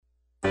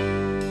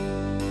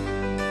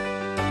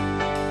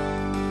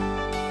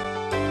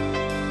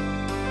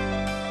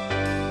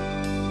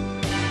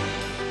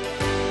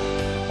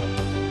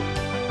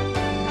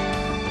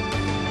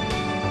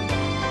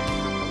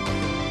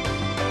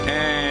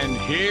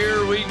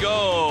Here we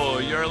go.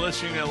 You're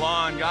listening to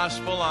Law and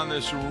Gospel on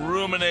this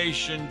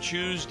Rumination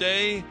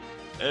Tuesday,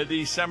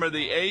 December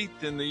the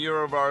 8th in the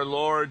year of our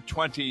Lord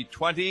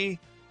 2020.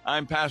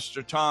 I'm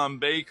Pastor Tom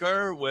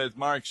Baker with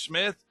Mark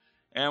Smith,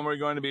 and we're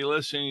going to be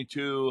listening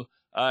to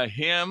a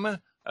hymn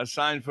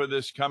assigned for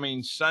this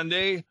coming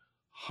Sunday,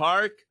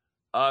 Hark,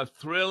 a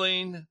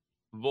Thrilling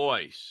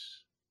Voice.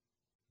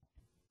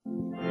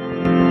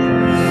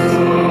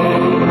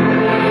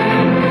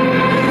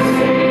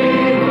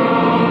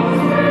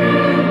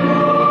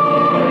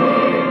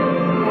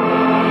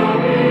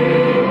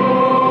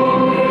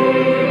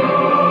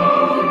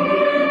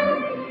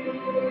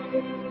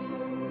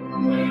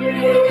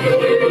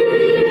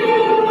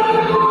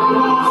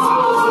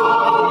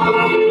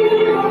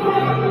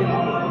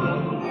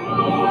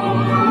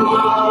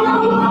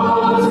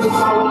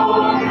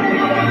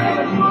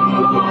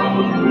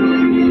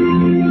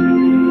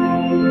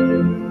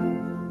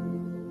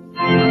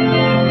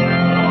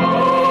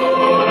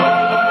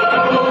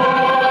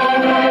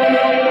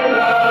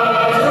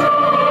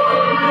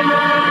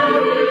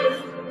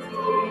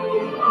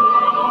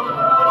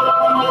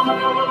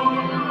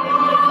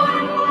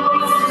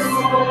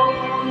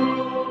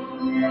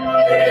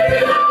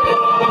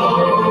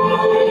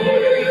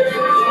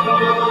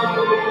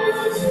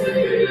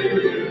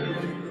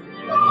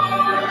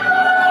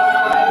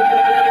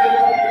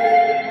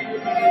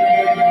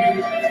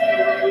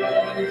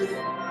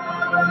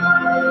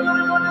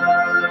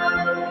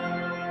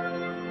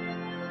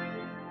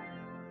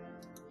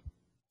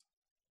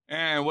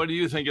 And what do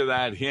you think of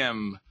that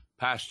hymn,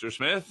 Pastor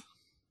Smith?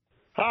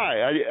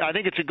 Hi, I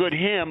think it's a good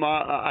hymn.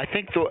 I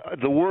think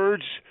the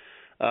words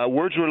were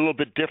a little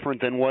bit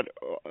different than what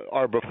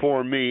are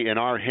before me in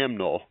our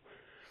hymnal,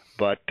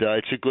 but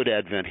it's a good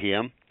Advent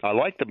hymn. I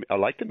like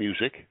the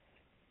music.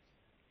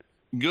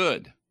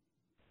 Good.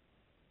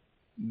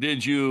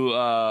 Did you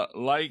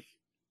like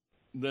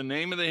the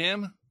name of the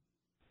hymn?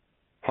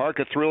 Hark,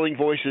 a thrilling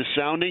voice is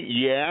sounding.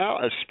 Yeah,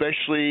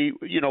 especially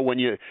when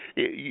you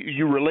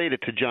relate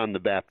it to John the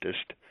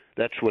Baptist.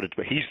 That's what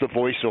he's the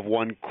voice of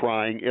one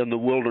crying in the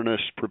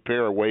wilderness,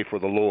 prepare a way for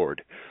the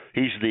Lord.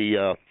 He's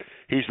the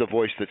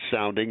voice that's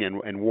sounding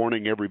and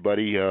warning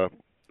everybody to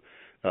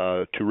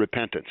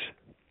repentance.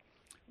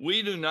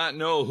 We do not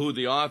know who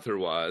the author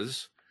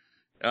was.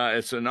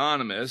 It's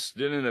anonymous.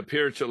 Didn't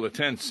appear till the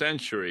 10th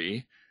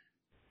century.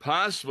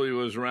 Possibly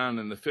was around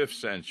in the 5th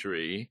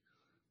century.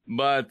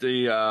 But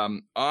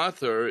the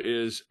author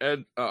is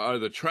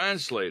the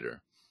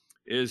translator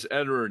is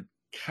Edward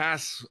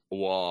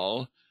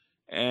Caswall,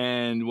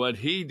 and what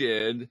he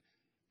did,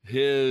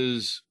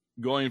 his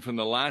going from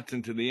the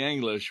Latin to the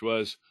English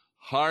was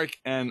 "Hark,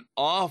 an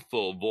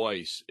awful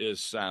voice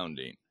is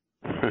sounding."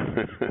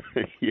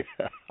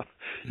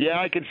 Yeah,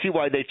 I can see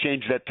why they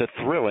changed that to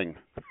thrilling.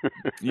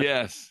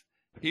 Yes,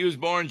 he was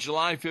born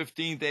July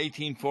 15th,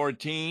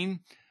 1814,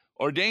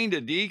 ordained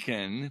a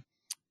deacon,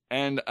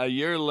 and a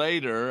year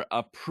later,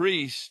 a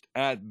priest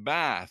at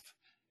Bath,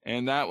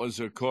 and that was,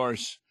 of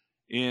course,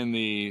 in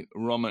the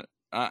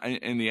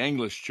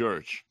English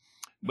Church.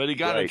 But he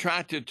got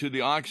attracted to the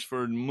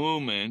Oxford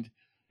movement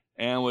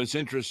and was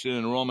interested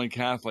in Roman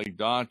Catholic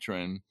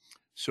doctrine.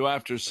 So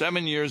after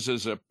 7 years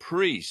as a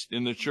priest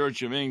in the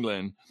Church of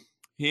England,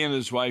 he and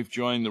his wife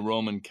joined the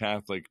Roman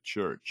Catholic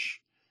Church.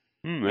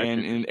 And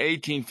in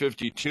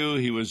 1852,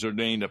 he was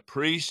ordained a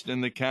priest in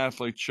the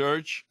Catholic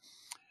Church.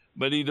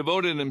 But he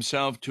devoted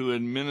himself to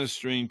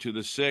administering to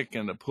the sick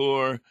and the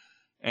poor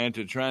and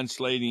to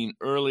translating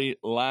early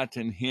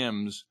Latin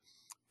hymns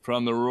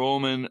from the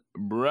Roman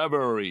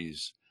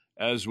breviaries,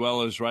 as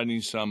well as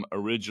writing some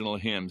original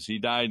hymns. He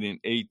died in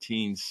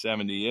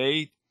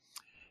 1878,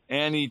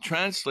 and he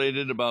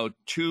translated about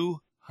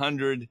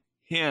 200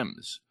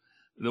 hymns.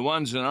 The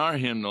ones in our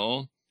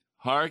hymnal,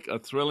 Hark, a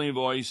Thrilling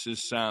Voice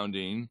is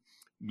Sounding,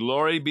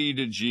 Glory be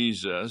to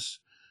Jesus,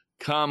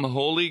 Come,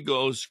 Holy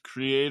Ghost,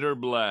 Creator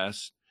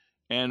blessed,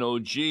 and O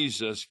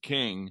Jesus,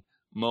 King,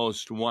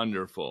 most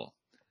wonderful.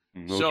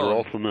 Those are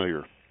all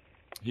familiar.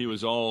 He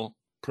was all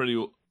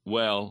pretty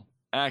well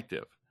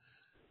active.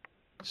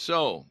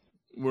 So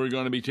we're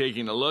going to be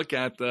taking a look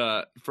at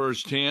the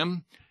first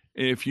hymn.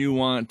 If you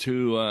want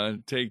to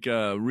take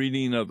a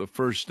reading of the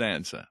first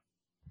stanza.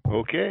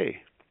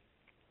 Okay.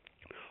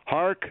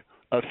 Hark,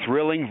 a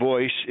thrilling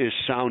voice is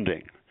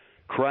sounding.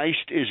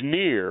 Christ is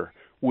near,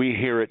 we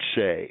hear it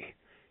say.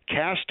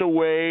 Cast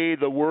away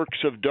the works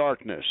of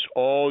darkness,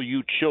 all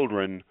you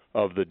children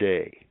of the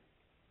day.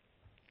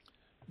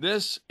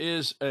 This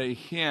is a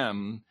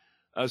hymn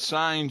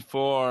assigned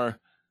for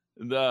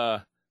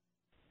the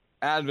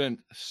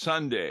Advent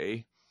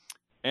Sunday,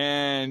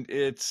 and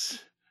it's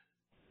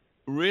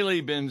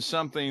really been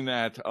something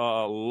that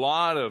a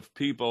lot of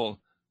people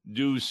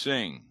do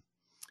sing.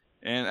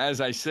 And as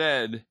I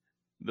said,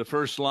 the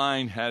first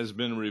line has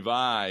been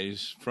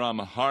revised from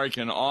Hark,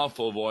 an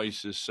awful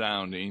voice is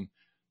sounding,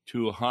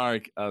 to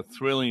Hark, a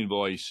thrilling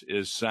voice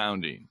is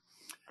sounding.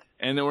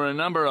 And there were a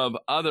number of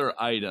other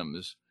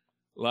items,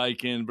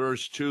 like in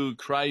verse 2,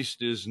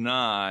 Christ is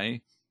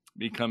nigh,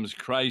 becomes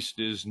Christ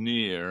is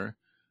near.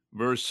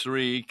 Verse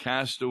 3,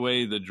 cast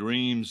away the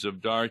dreams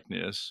of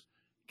darkness,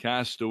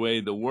 cast away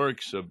the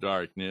works of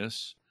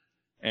darkness.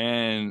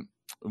 And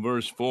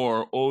verse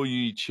 4, O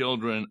ye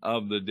children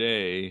of the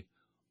day,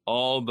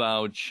 all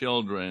thou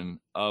children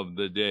of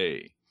the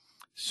day.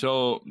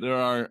 So there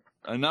are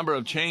a number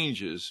of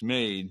changes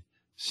made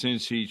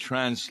since he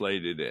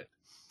translated it.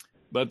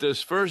 But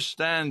this first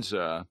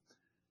stanza,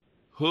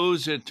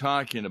 who's it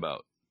talking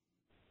about?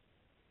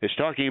 It's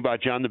talking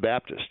about John the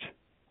Baptist.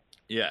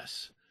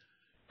 Yes.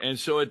 And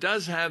so it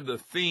does have the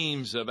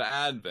themes of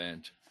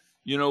Advent.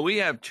 You know, we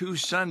have 2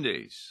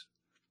 Sundays,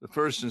 the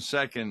first and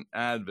second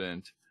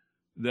Advent,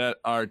 that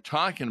are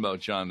talking about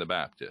John the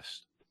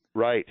Baptist.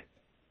 Right.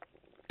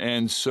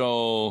 And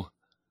so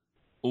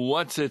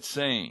what's it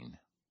saying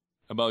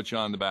about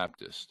John the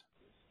Baptist?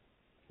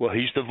 Well,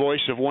 he's the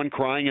voice of one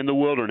crying in the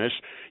wilderness.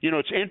 You know,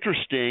 it's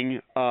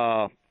interesting.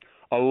 A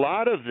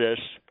lot of this,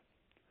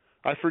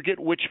 I forget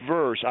which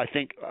verse. I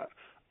think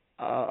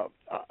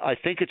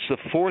it's the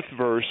 4th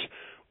verse,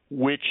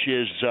 which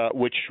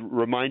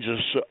reminds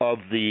us of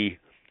the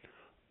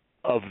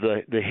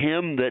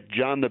hymn that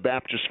John the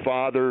Baptist's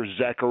father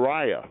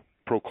Zechariah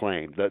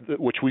proclaimed,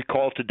 which we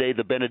call today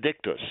the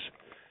Benedictus.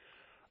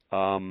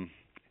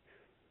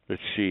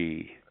 Let's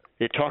see.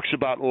 It talks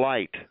about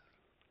light.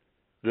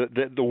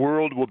 The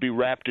world will be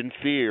wrapped in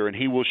fear, and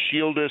he will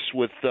shield us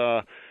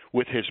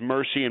with his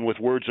mercy, and with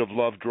words of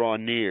love draw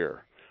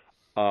near.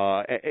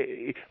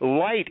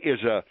 Light is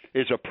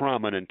a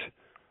prominent.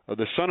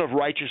 The Son of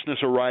Righteousness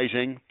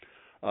arising.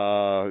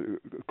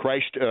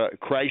 Christ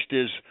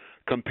is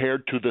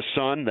compared to the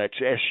sun. That's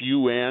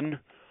S-U-N,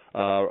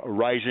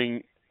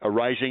 arising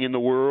in the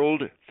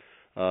world.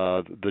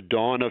 The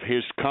dawn of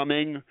his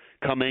coming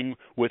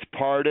with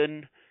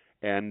pardon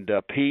and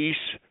peace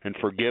and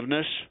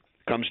forgiveness,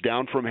 comes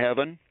down from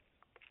heaven.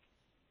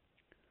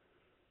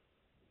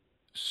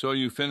 So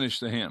you finished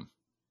the hymn?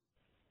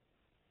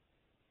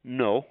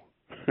 No.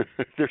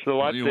 There's a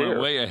lot you there.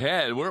 Went way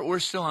ahead. We're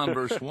still on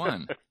verse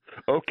 1.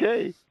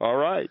 Okay. All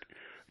right.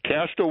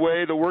 Cast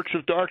away the works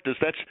of darkness.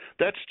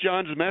 That's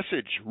John's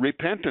message.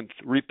 Repentance.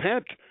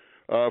 Repent,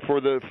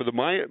 for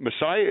the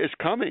Messiah is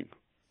coming.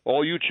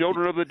 All you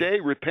children of the day,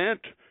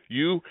 repent.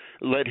 You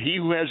let he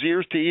who has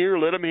ears to hear,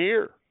 let him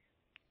hear.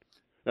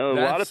 Now, a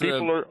lot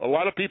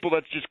of people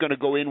that's just going to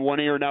go in one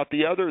ear and out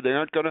the other. They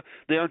aren't going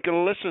to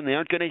listen. They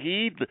aren't going to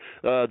heed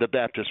the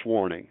Baptist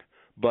warning.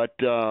 But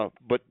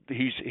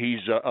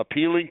he's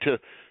appealing to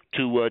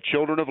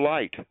children of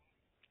light,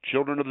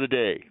 children of the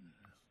day,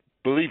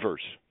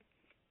 believers.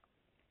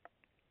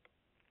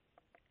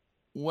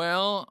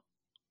 Well,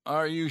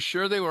 are you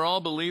sure they were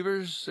all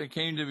believers that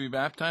came to be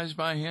baptized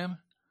by him?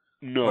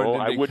 No, or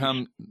did I they wouldn't.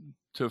 come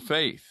to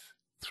faith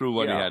through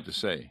what he had to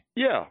say?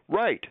 Yeah,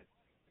 right.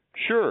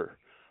 Sure.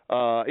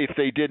 If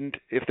they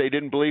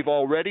didn't believe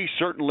already,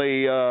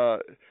 certainly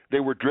they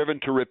were driven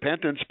to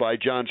repentance by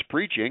John's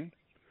preaching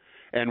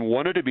and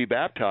wanted to be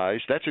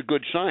baptized. That's a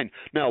good sign.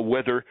 Now,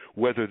 whether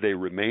they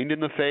remained in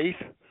the faith,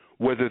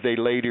 whether they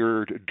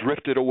later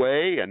drifted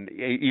away and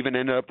even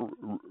ended up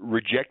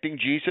rejecting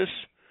Jesus,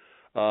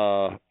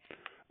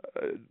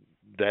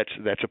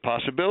 that's a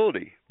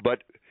possibility.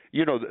 But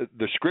you know,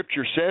 the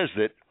Scripture says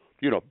that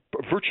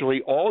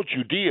virtually all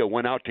Judea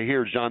went out to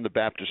hear John the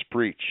Baptist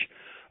preach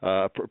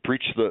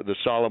the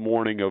solemn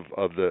warning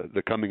of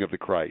the coming of the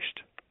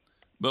Christ.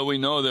 But we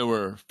know there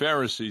were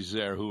Pharisees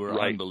there who were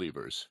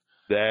unbelievers.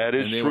 That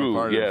is and they true. Were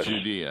part yes. of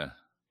Judea.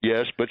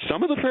 Yes, but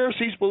some of the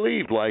Pharisees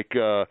believed, like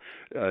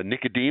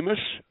Nicodemus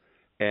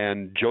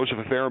and Joseph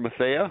of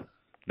Arimathea.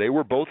 They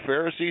were both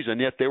Pharisees,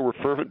 and yet they were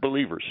fervent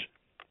believers.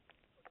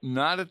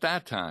 Not at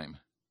that time.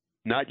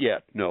 Not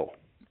yet, no.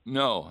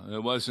 No,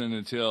 it wasn't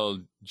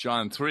until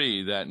John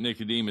 3 that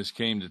Nicodemus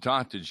came to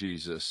talk to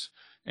Jesus,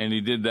 and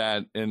he did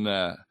that in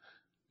the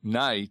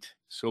night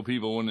so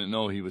people wouldn't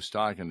know he was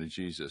talking to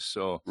Jesus.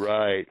 So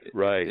right.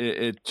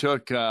 It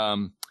took,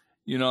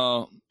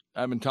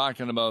 I've been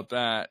talking about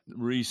that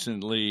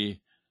recently,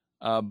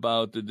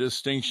 about the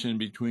distinction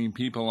between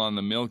people on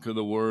the milk of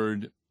the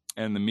word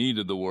and the meat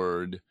of the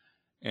word.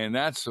 And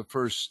that's the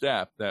first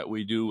step that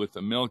we do with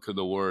the milk of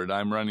the word.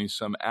 I'm running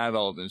some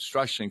adult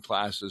instruction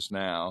classes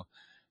now,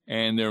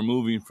 and they're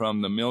moving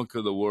from the milk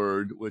of the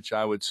word, which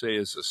I would say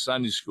is the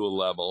Sunday school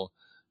level,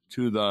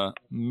 to the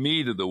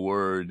meat of the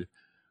word.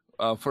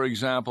 For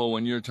example,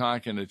 when you're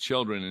talking to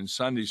children in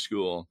Sunday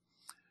school,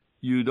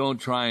 you don't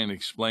try and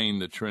explain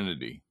the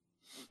Trinity.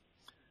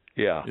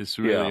 Yeah. It's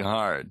really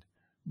hard.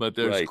 But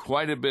there's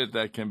quite a bit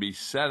that can be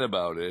said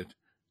about it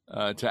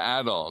to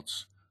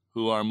adults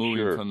who are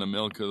moving from the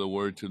milk of the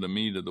word to the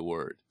meat of the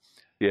word.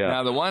 Yeah.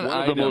 Now, the one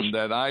item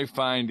that I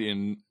find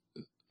in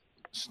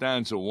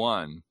stanza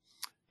 1,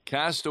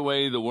 cast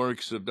away the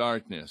works of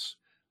darkness.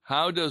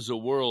 How does the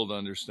world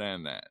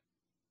understand that?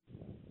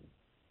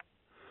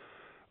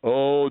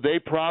 Oh, they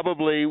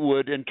probably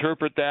would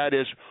interpret that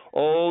as,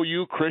 oh,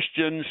 you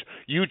Christians,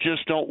 you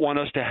just don't want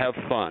us to have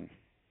fun.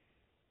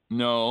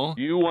 No.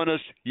 You want us...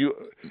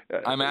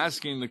 I'm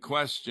asking the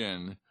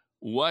question,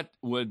 what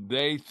would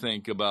they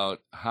think about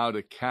how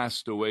to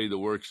cast away the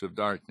works of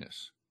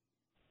darkness?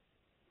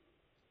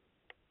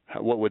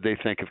 what would they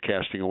think of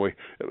casting away?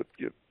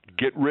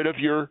 Get rid of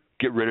your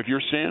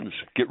sins.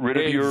 Get rid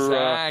of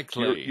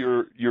Exactly.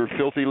 your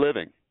filthy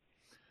living.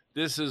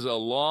 This is a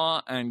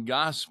law and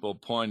gospel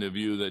point of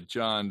view that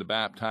John the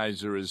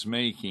Baptizer is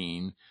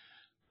making.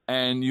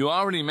 And you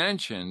already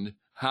mentioned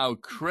how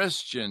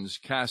Christians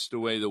cast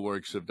away the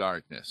works of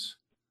darkness.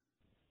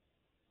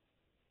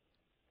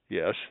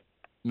 Yes.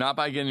 Not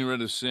by getting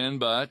rid of sin,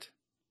 but?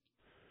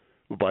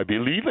 By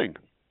believing.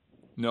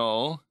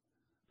 No,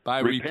 by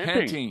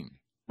repenting.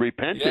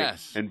 Repenting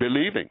Yes. and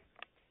believing.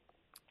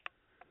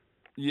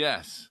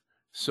 Yes.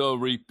 So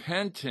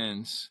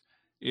repentance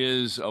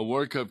is a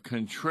work of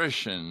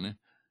contrition,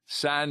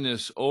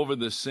 sadness over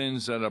the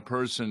sins that a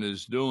person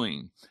is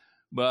doing.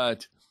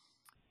 But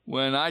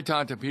when I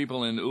talk to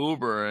people in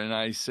Uber and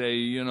I say,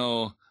 you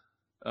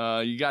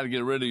got to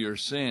get rid of your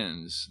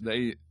sins,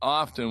 they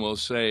often will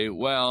say,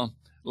 well,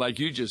 like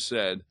you just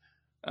said,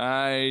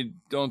 I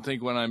don't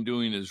think what I'm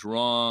doing is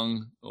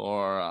wrong,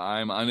 or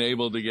I'm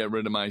unable to get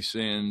rid of my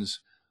sins.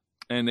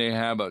 And they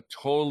have a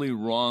totally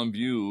wrong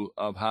view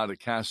of how to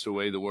cast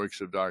away the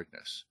works of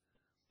darkness.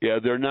 Yeah,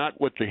 they're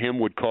not what the hymn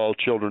would call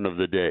children of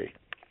the day.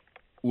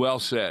 Well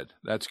said.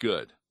 That's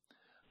good.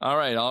 All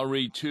right, I'll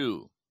read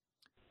 2.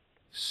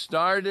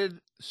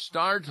 Startled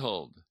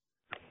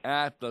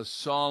at the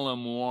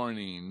solemn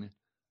warning,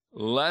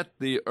 let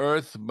the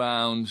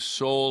earthbound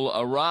soul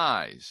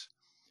arise.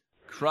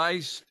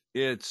 Christ,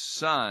 its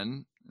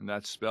Son, and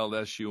that's spelled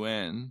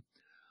S-U-N,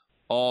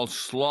 all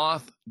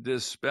sloth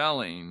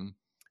dispelling,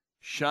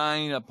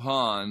 shine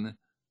upon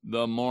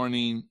the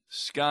morning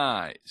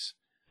skies.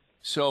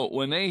 So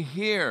when they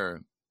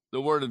hear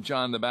the word of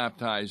John the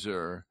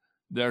Baptizer,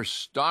 they're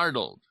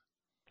startled.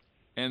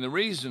 And the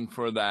reason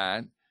for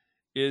that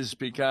is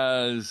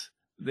because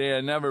they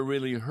had never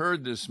really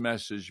heard this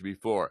message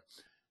before.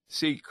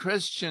 See,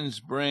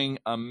 Christians bring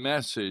a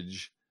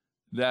message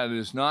that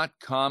is not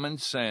common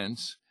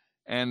sense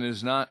and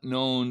is not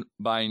known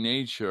by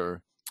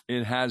nature.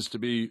 It has to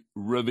be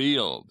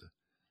revealed.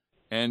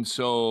 And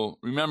so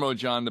remember what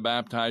John the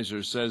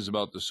Baptizer says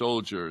about the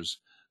soldiers: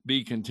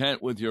 be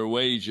content with your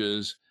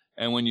wages,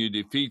 and when you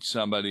defeat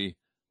somebody,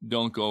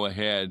 don't go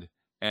ahead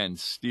and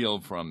steal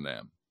from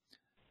them.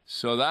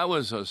 So that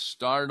was a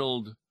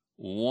startled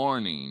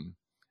warning,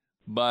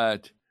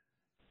 but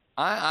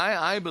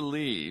I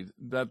believe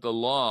that the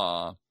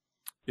law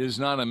is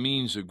not a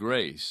means of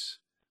grace,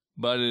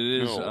 but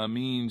it is a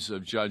means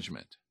of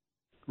judgment.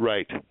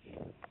 Right.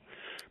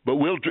 But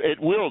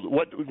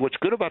what's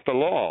good about the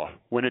law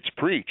when it's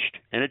preached,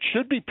 and it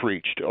should be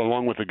preached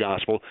along with the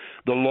gospel,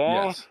 the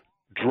law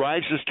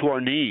drives us to our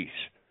knees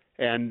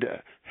and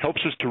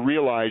helps us to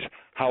realize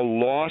how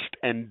lost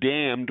and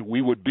damned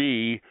we would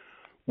be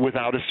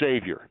without a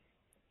Savior.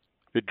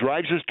 It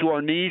drives us to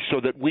our knees so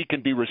that we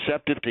can be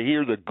receptive to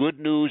hear the good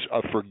news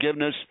of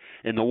forgiveness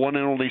in the one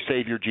and only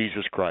Savior,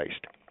 Jesus Christ.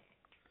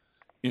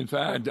 In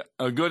fact,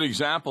 a good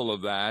example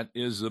of that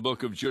is the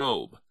book of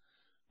Job,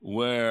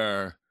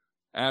 where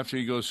after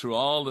he goes through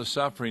all the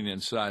suffering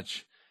and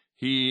such,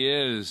 he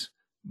is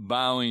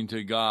bowing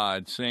to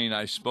God, saying,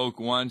 I spoke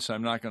once,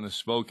 I'm not going to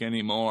speak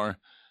anymore.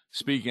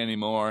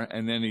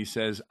 And then he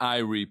says, I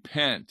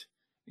repent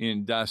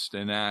in dust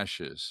and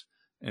ashes.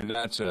 And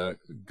that's a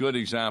good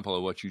example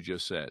of what you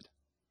just said.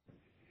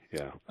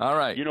 Yeah. All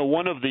right. You know,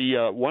 one of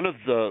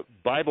the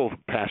Bible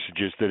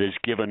passages that is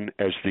given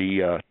as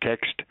the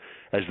text,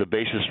 as the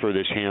basis for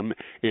this hymn,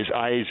 is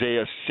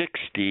Isaiah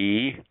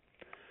 60,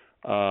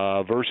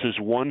 verses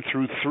 1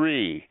 through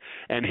 3.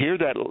 And here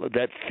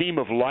that theme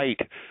of light: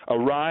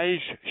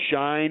 arise,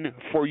 shine,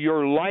 for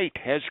your light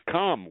has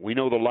come. We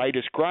know the light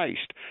is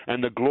Christ,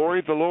 and the glory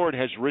of the Lord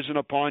has risen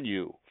upon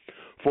you.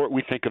 For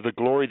we think of the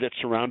glory that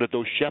surrounded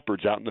those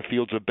shepherds out in the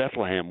fields of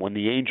Bethlehem when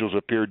the angels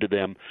appeared to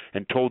them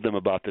and told them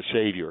about the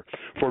Savior.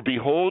 For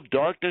behold,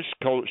 darkness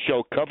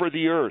shall cover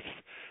the earth,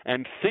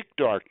 and thick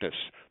darkness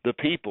the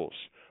peoples.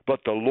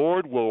 But the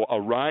Lord will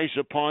arise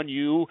upon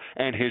you,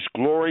 and his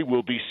glory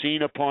will be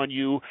seen upon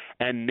you,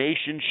 and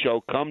nations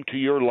shall come to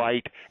your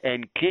light,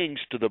 and kings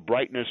to the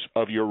brightness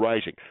of your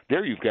rising.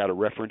 There you've got a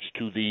reference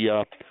to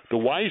the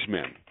wise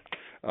men,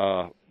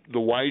 the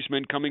wise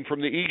men coming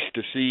from the east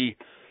to see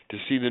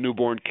the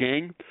newborn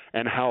King,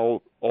 and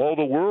how all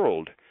the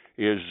world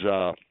is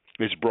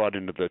brought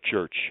into the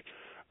church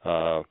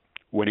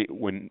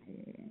when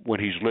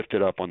he's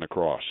lifted up on the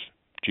cross,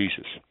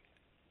 Jesus.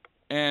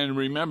 And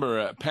remember,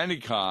 at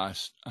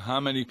Pentecost, how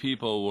many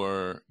people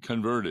were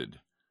converted?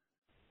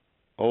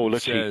 Oh,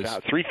 let's see,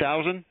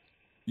 3,000?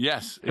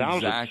 Yes,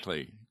 Thousands.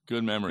 Exactly.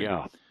 Good memory.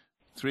 Yeah.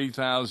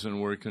 3,000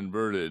 were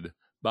converted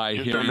by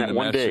Just hearing on that the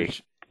one message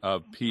day.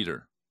 of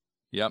Peter.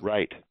 Yep.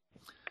 Right.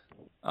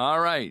 All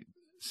right.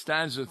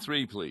 Stanza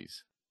 3,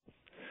 please.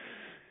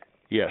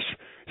 Yes.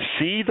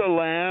 See the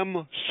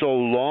Lamb so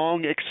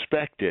long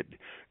expected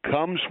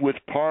comes with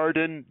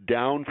pardon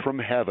down from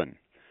heaven.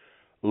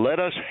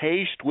 Let us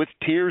haste with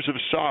tears of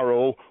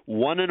sorrow,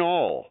 one and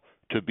all,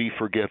 to be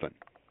forgiven.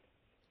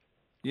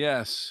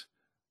 Yes.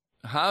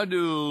 How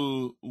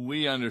do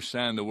we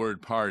understand the word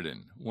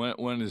pardon?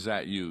 When is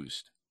that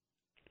used?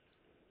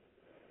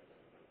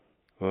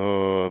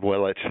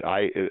 Well,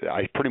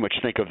 I pretty much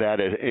think of that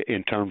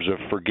in terms of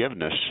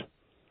forgiveness.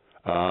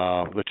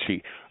 Let's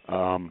see.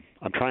 I'm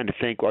trying to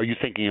think. Are you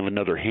thinking of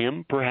another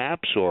hymn,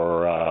 perhaps,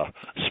 or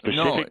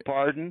specific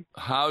pardon?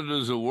 How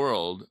does the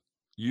world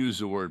use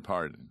the word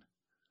pardon?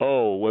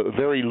 Oh, well,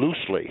 very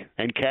loosely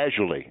and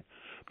casually.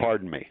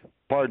 Pardon me.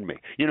 Pardon me.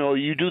 You know,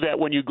 you do that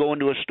when you go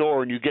into a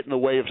store and you get in the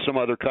way of some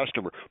other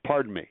customer.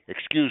 Pardon me.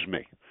 Excuse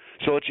me.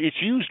 So it's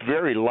used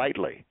very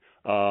lightly.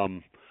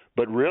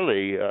 But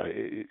really,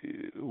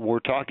 we're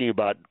talking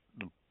about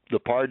the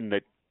pardon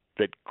that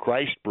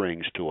Christ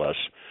brings to us.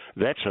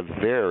 That's a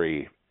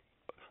very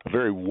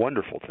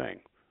wonderful thing.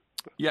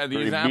 Yeah, the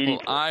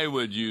example I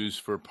would use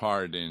for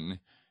pardon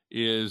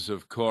is,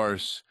 of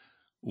course,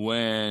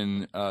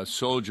 when a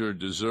soldier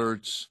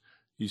deserts,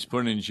 he's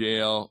put in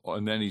jail,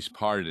 and then he's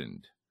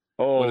pardoned.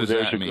 Oh,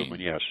 there's a good one.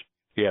 Yes,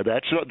 yeah,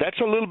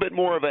 that's a little bit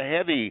more of a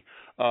heavy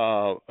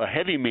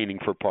meaning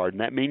for pardon.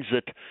 That means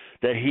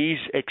that he's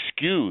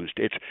excused.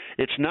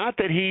 It's not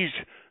that he's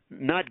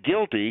not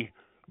guilty,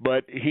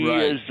 but he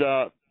is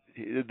the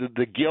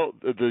guilt,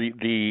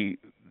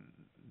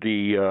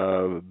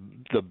 the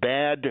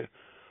bad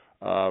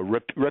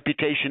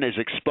reputation is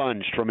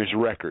expunged from his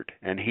record,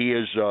 and he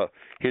is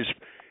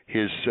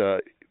his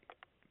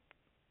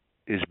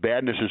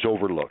badness is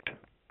overlooked.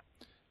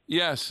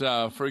 Yes,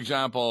 for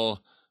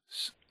example,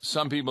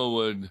 some people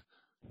would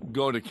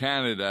go to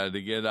Canada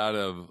to get out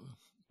of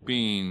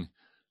being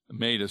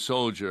made a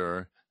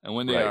soldier, and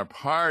when they are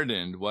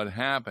pardoned, what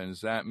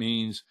happens? That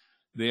means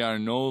they are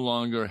no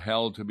longer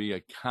held to be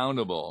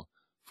accountable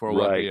for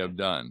what they have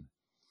done.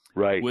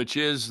 Right. Which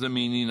is the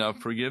meaning of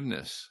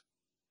forgiveness.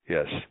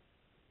 Yes.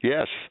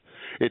 Yes.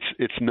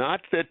 It's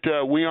not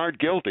that we aren't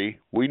guilty.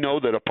 We know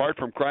that apart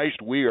from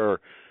Christ, we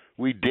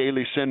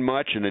daily sin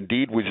much, and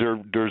indeed we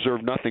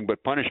deserve nothing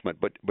but punishment.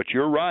 But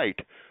you're right.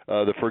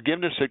 The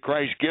forgiveness that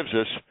Christ gives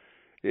us,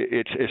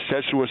 it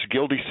says to us,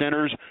 guilty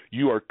sinners,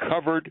 you are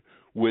covered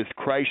with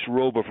Christ's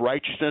robe of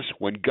righteousness.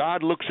 When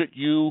God looks at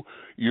you,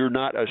 you're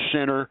not a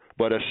sinner,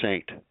 but a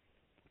saint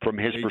from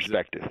his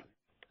perspective.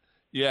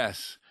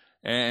 Yes.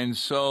 And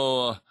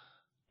so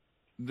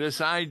this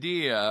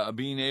idea of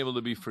being able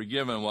to be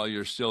forgiven while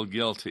you're still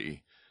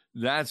guilty,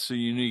 that's the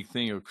unique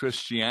thing of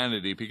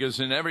Christianity, because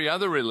in every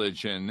other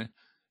religion,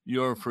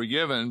 you're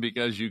forgiven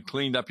because you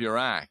cleaned up your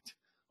act,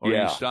 or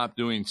you stopped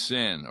doing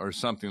sin, or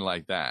something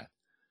like that.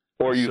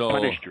 Or you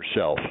punished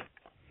yourself.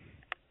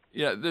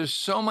 Yeah, there's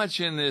so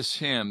much in this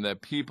hymn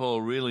that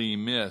people really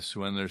miss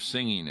when they're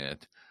singing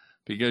it,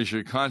 because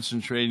you're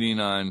concentrating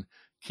on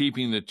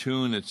keeping the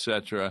tune,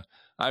 etc.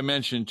 I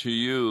mentioned to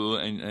you,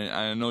 and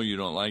I know you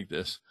don't like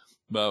this,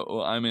 but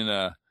I'm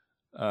in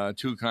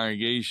two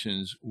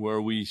congregations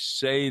where we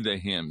say the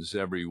hymns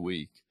every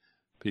week,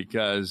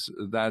 because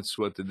that's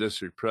what the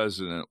district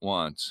president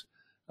wants,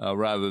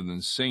 rather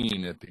than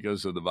singing it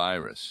because of the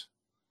virus.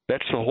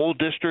 That's the whole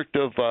district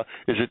of,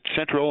 is it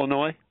Central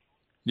Illinois?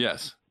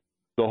 Yes.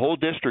 The whole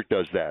district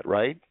does that,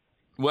 right?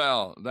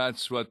 Well,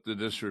 that's what the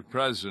district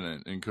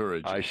president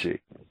encourages. I see.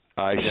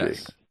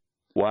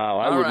 Wow,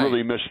 I would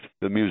really miss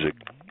the music.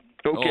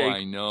 Okay. Oh,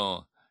 I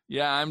know.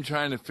 Yeah, I'm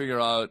trying to figure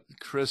out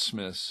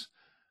Christmas.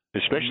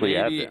 Especially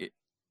Advent.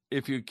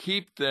 If you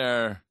keep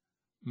their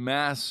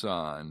Mass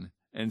on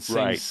and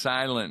sing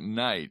Silent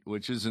Night,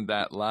 which isn't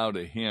that loud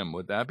a hymn,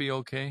 would that be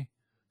okay?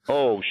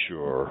 Oh,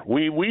 sure.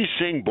 We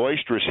sing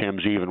boisterous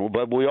hymns even,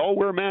 but we all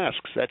wear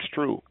masks. That's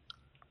true.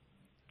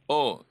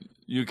 Oh,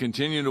 you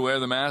continue to wear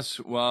the mask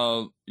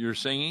while you're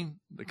singing?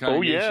 The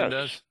congregation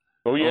does?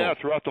 Oh, yeah,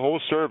 throughout the whole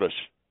service.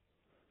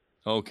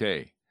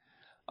 Okay.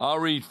 I'll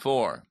read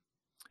 4.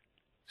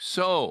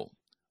 So,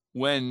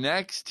 when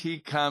next he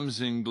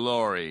comes in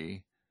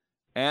glory,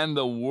 and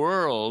the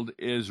world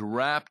is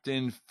wrapped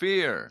in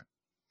fear,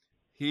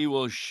 he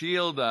will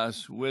shield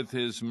us with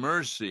his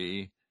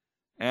mercy,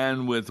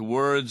 and with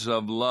words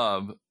of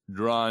love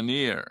draw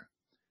near.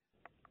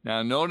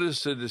 Now,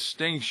 notice the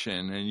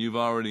distinction, and you've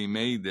already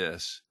made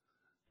this,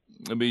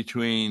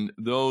 between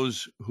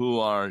those who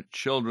are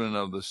children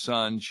of the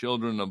sun,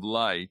 children of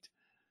light,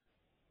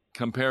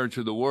 compared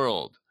to the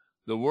world.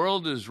 The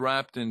world is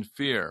wrapped in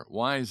fear.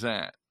 Why is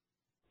that?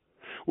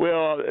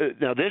 Well,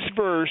 now this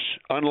verse,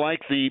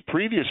 unlike the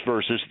previous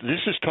verses,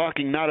 this is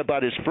talking not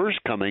about his first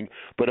coming,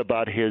 but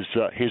about his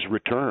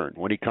return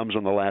when he comes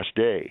on the last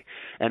day.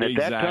 And at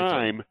that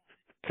time,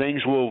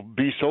 things will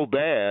be so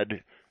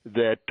bad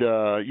that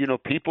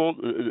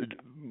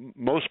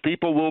most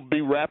people will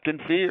be wrapped in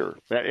fear.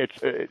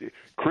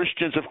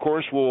 Christians, of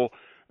course,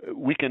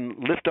 we can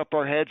lift up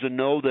our heads and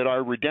know that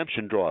our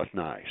redemption draweth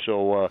nigh.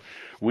 So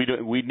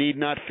we need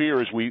not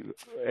fear as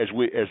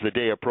the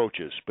day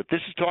approaches. But this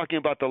is talking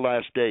about the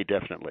last day,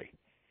 definitely.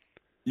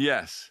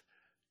 Yes,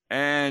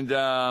 and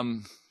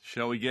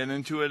shall we get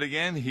into it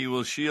again? He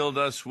will shield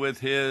us with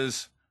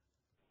his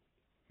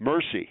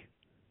mercy.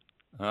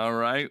 All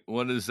right.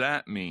 What does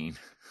that mean?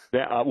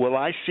 Well,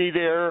 I see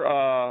there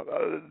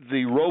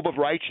the robe of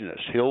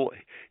righteousness.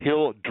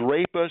 He'll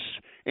drape us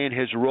in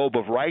his robe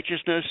of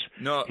righteousness.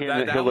 No,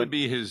 that would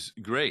be his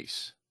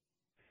grace.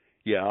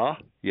 Yeah,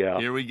 yeah.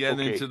 Here we get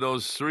Okay. into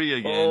those three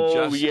again. Oh,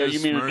 Justice, yeah, you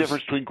mean the mercy.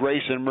 difference between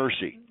grace and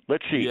mercy.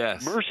 Let's see.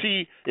 Yes.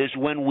 Mercy is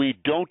when we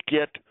don't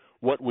get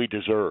what we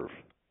deserve.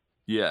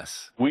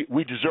 Yes. We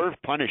deserve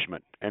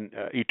punishment and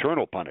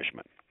eternal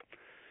punishment.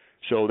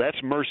 So that's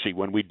mercy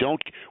when we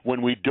don't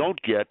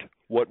get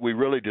what we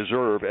really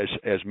deserve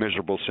as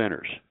miserable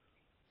sinners.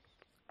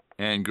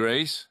 And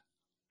grace?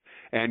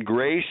 And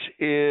grace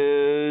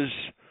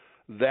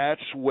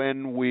that's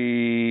when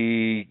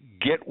we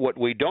get what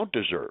we don't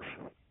deserve.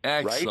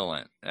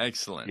 Excellent. Right?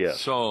 Excellent. Yes.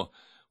 So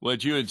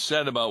what you had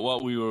said about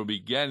what we will be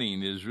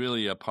getting is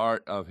really a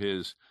part of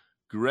his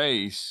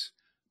grace,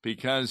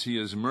 because he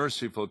is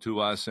merciful to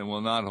us and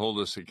will not hold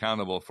us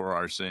accountable for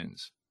our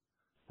sins.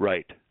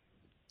 Right.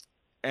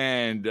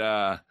 And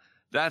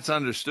that's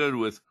understood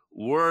with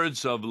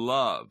words of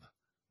love,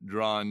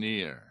 draw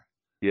near.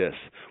 Yes.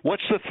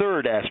 What's the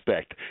third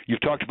aspect?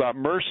 You've talked about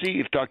mercy.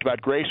 You've talked about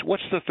grace.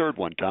 What's the third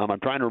one, Tom? I'm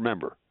trying to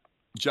remember.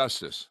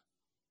 Justice.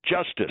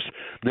 Justice.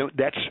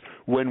 That's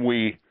when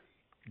we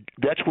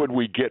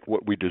get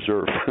what we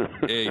deserve.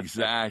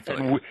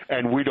 Exactly.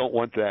 and we don't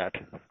want that.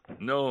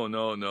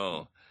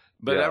 No.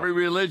 But Yeah. every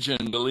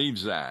religion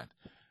believes that.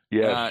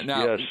 Yes.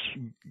 Now, yes.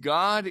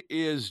 God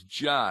is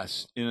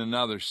just in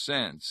another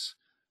sense,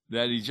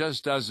 that he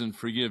just doesn't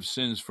forgive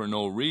sins for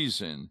no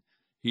reason.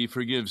 He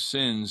forgives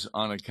sins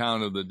on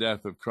account of the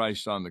death of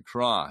Christ on the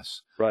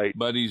cross. Right.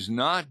 But he's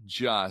not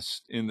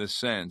just in the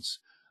sense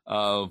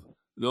of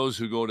those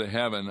who go to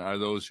heaven are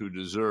those who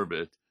deserve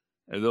it,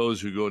 and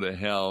those who go to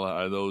hell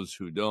are those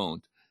who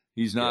don't.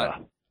 He's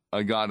not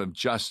a God of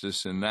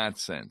justice in that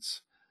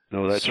sense.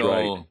 No, that's so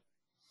right.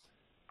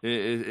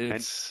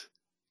 It's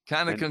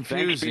kind of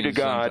confusing thanks be to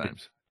God.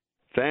 sometimes.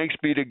 Thanks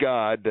be to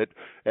God that,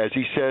 as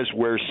he says,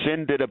 where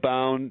sin did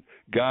abound,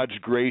 God's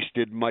grace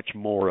did much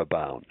more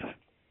abound.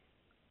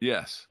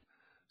 Yes.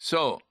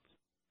 So,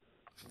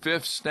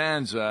 fifth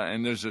stanza,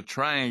 and there's a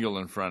triangle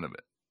in front of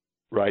it.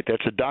 Right.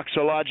 That's a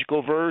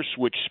doxological verse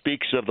which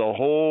speaks of the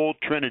whole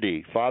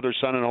Trinity, Father,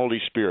 Son, and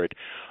Holy Spirit.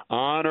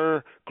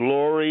 Honor,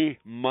 glory,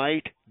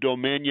 might,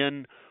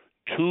 dominion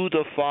to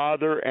the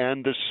Father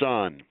and the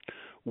Son,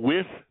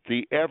 with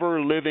the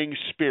ever-living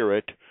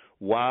Spirit,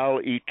 while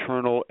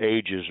eternal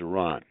ages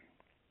run.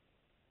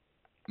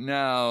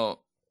 Now,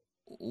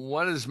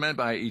 what is meant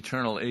by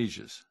eternal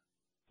ages?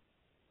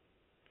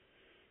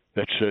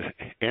 That's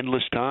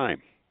endless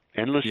time.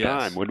 Endless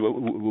Yes. time.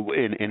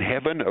 In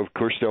heaven, of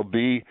course,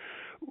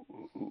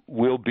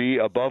 we'll be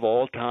above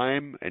all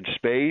time and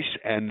space,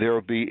 and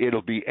it'll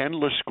be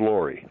endless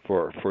glory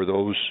for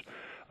those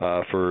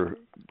for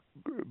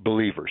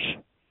believers.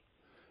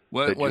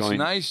 What's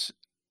nice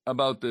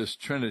about this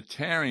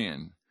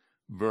Trinitarian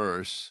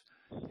verse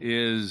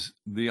is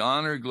the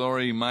honor,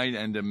 glory, might,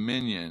 and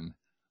dominion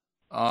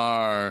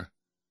are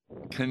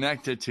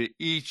connected to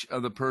each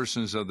of the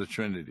persons of the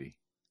Trinity.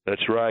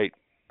 That's right.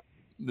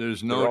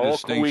 There's no They're all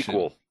distinction.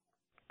 co-equal.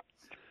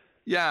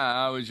 Yeah,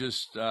 I was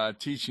just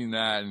teaching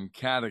that in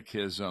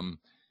Catechism.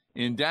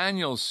 In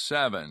Daniel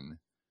 7,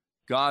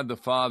 God the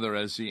Father,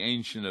 as the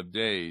Ancient of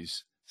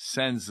Days,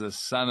 sends the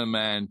Son of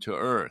Man to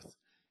earth.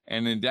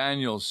 And in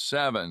Daniel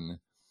 7,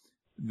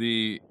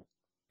 the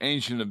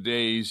Ancient of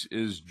Days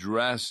is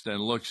dressed and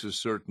looks a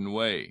certain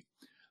way.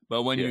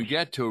 But when you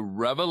get to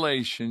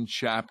Revelation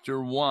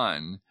chapter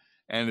 1,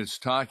 and it's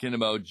talking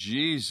about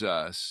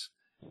Jesus,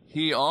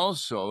 he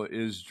also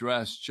is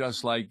dressed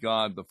just like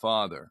God the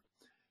Father.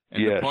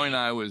 And the point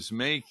I was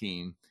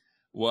making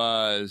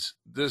was,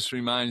 this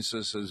reminds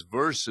us as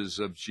verses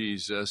of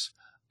Jesus,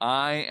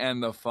 I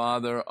and the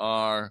Father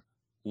are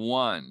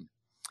one.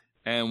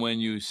 And when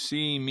you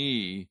see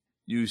me,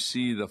 you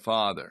see the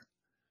Father.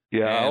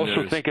 Yeah, and I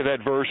also think of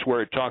that verse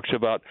where it talks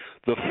about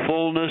the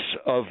fullness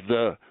of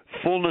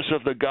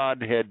the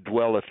Godhead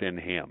dwelleth in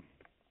him.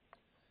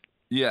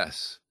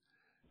 Yes.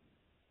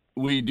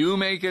 We do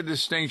make a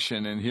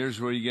distinction, and here's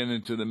where you get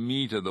into the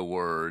meat of the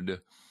word,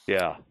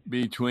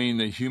 between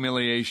the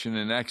humiliation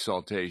and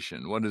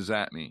exaltation. What does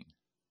that mean?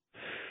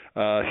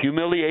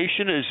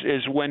 Humiliation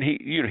is when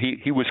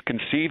he was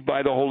conceived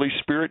by the Holy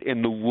Spirit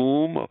in the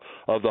womb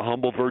of the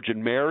humble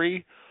Virgin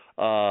Mary,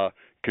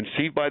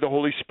 conceived by the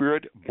Holy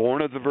Spirit,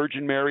 born of the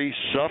Virgin Mary,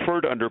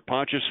 suffered under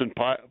Pontius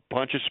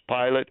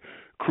Pilate,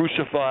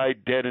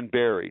 crucified, dead, and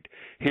buried.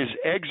 His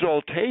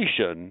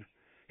exaltation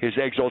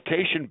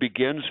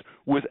begins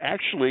with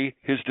actually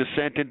his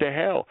descent into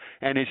hell,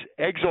 and his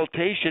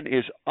exaltation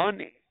is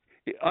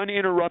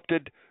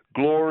uninterrupted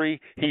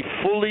glory. He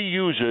fully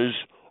uses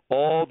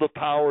all the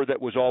power that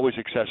was always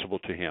accessible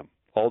to him,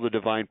 all the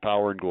divine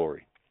power and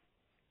glory.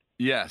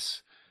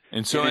 Yes.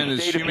 And so in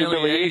his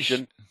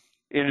humiliation,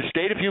 in a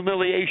state of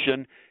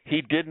humiliation,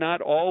 he did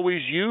not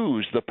always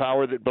use the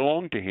power that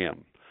belonged to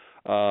him.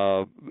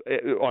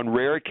 On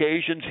rare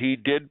occasions, he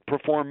did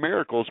perform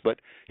miracles, but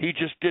he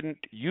just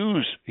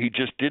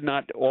did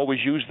not always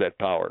use that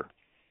power.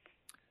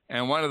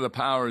 And one of the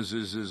powers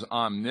is his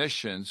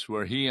omniscience,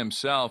 where he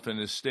himself, in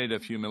his state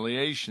of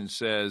humiliation,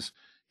 says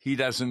he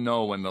doesn't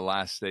know when the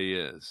last day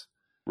is.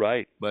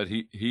 Right. But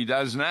he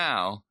does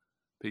now,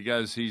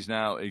 because he's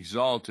now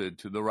exalted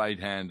to the right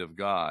hand of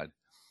God.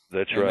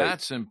 That's and right.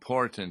 That's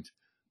important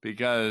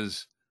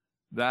because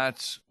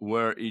that's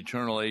where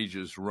eternal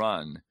ages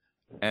run.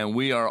 And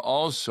we are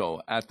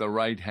also at the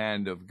right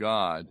hand of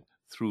God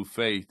through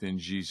faith in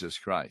Jesus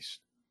Christ.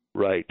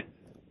 Right.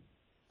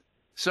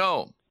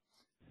 So,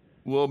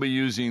 we'll be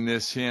using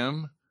this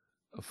hymn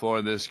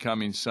for this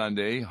coming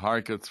Sunday,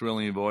 Hark a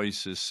Thrilling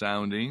Voice is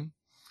Sounding.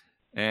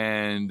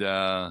 And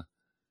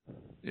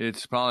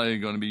it's probably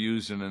going to be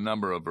used in a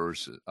number of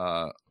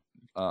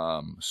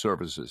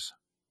services.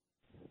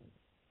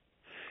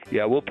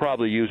 Yeah, we'll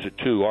probably use it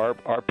too.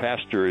 Our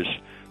pastor is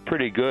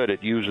pretty good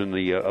at using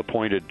the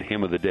appointed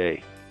hymn of the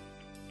day.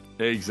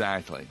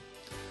 Exactly.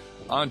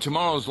 On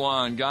tomorrow's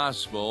Law and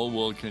Gospel,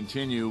 we'll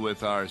continue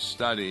with our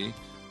study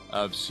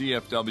of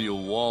C.F.W.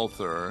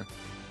 Walther.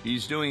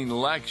 He's doing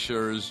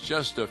lectures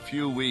just a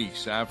few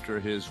weeks after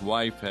his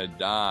wife had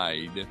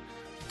died,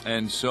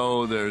 and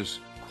so there's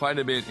quite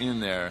a bit in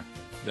there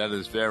that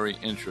is very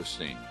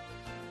interesting.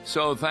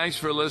 So thanks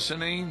for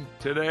listening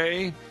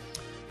today.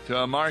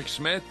 To Mark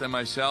Smith and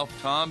myself,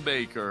 Tom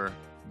Baker,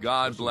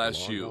 God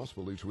bless you.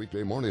 Gospel each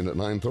weekday morning at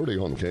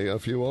 9:30 on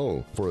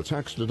KFUO. For a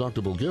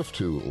tax-deductible gift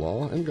to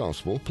Law and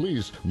Gospel,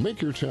 please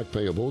make your check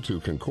payable to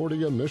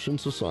Concordia Mission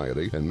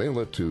Society and mail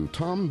it to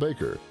Tom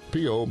Baker,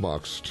 P.O.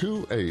 Box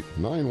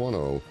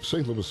 28910,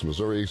 St. Louis,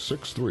 Missouri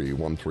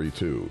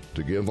 63132.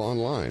 To give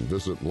online,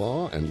 visit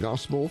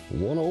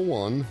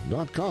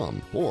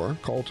lawandgospel101.com or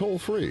call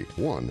toll-free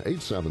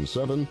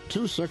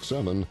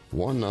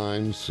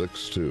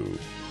 1-877-267-1962.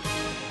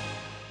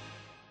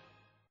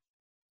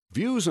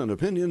 Views and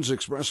opinions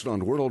expressed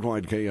on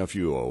Worldwide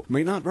KFUO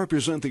may not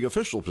represent the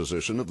official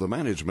position of the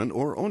management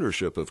or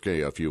ownership of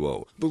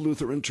KFUO, the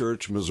Lutheran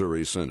Church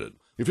Missouri Synod.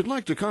 If you'd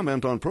like to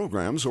comment on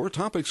programs or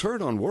topics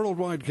heard on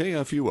Worldwide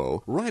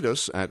KFUO, write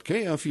us at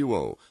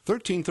KFUO,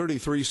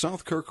 1333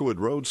 South Kirkwood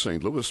Road,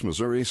 St. Louis,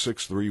 Missouri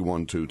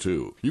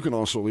 63122. You can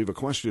also leave a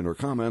question or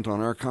comment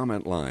on our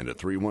comment line at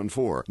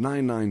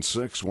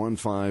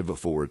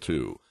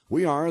 314-996-1542.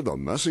 We are the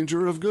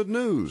messenger of good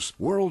news,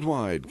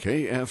 Worldwide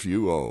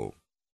KFUO.